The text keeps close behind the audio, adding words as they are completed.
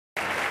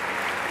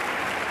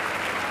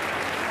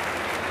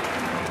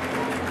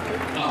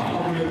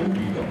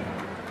Brunn.wmv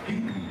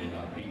en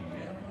la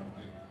primera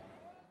parte.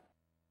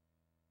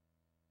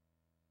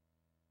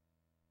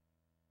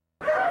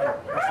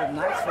 Was it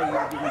nice for you? You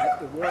didn't have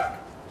to work.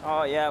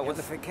 Oh yeah, it Was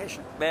was a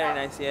vacation. very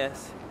nice.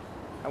 Yes,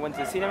 I went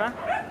to the cinema.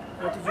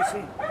 What did you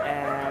see?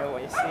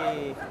 I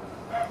see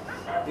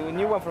the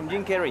new one from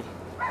Jim Carrey.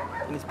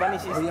 In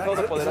Spanish, it's Yeah, Todo is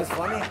it Poderoso.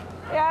 funny?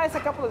 Yeah, it's a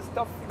couple of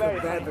stuff very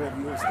The bad funny.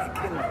 reviews, they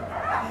kill me.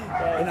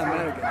 Yeah, In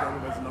America,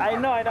 there was no. I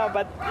know,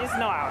 but it's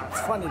not.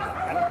 It's funny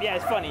though. Yeah,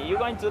 it's funny. You're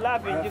going to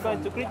laugh and Yeah, you're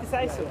going to funny.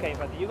 criticize, Yeah, yeah. okay,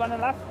 but you're gonna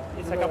laugh.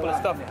 It's a You're couple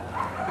of gonna stuff.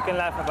 laugh, You can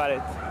laugh about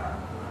it.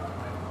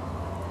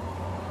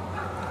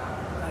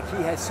 Like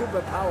he has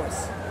superpowers.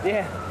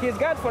 Yeah, he's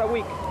God for a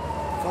week.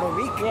 For a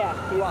week? Yeah,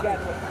 he's Why? God.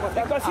 What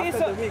Because after he's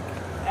so, the week?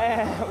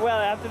 well,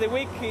 after the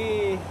week,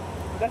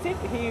 that's it.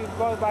 He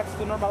goes back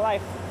to normal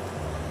life.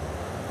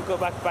 To go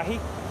back, but he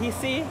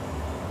see.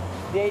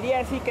 The idea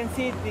is he can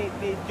see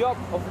the job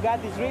of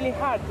God is really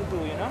hard to do,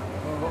 you know?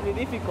 Really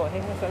difficult. He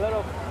has a lot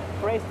of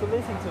praise to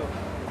listen to.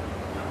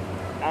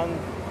 And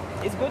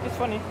it's good, it's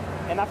funny.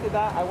 And after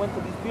that, I went to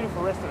this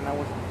beautiful restaurant I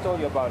told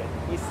you about it.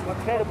 It's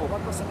incredible.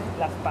 What was the name?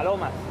 Las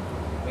Palomas.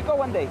 We go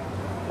one day.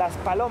 Las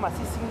Palomas,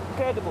 it's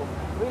incredible.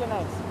 Really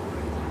nice.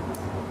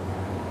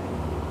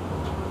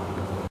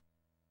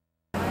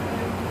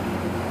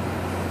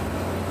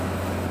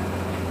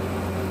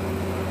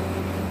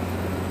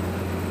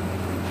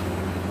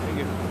 Thank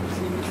you.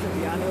 See Mr.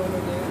 Tihany over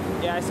there?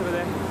 Yeah, it's over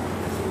there. I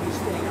see he's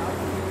staying out,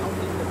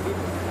 counting the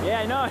people. Yeah,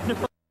 I know.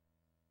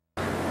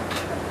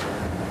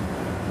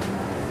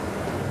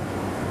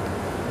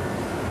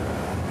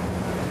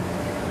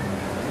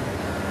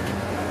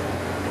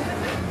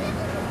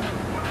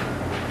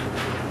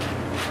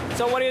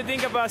 So what do you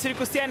think about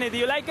Circus Tihany? Do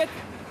you like it?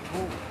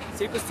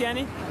 Circus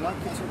Tihany? I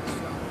like the Circus.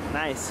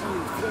 Nice. See,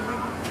 he's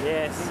filming.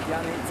 Yes.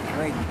 Tihany, it's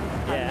great.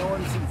 Yeah. I know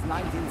him since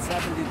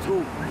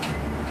 1972.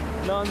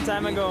 Long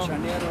time Rio de ago.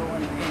 Janeiro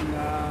and in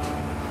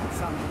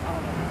Sao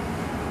Paulo.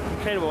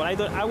 Incredible.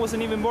 I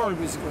wasn't even born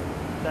Always good.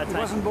 that You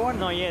time. wasn't born?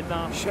 No, yet,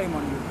 no. Shame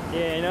on you.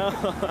 Yeah, I know.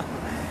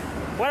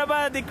 What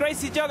about the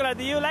crazy chocolate?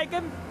 Do you like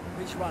him?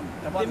 Which one?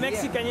 The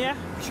Mexican, yeah?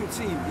 You should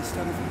see him. He's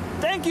terrific.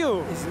 Thank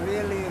you. He's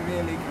really,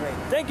 really great.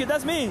 Thank you.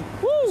 That's me.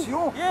 Woo! It's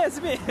you? Yes,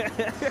 me.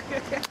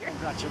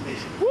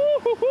 Congratulations. Woo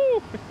hoo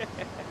hoo.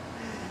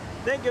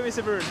 Thank you,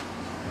 Mr. Brunn.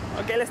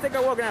 Okay, let's take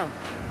a walk now.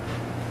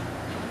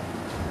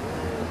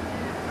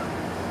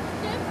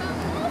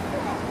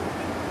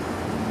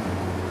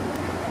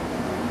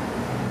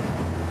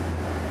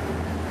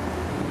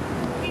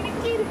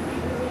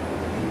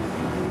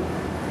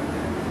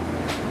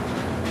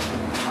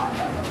 You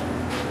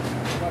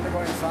want to go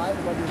inside?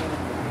 What do you want to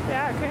do?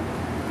 Yeah, okay.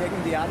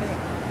 Taking the alley?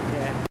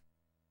 Yeah.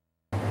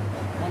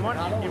 Monte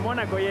Carlo? In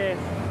Monaco, yes.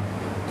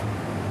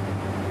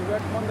 You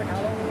went to Monte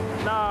Carlo?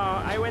 No,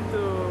 I went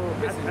to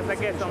as a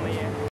guest only. Yeah.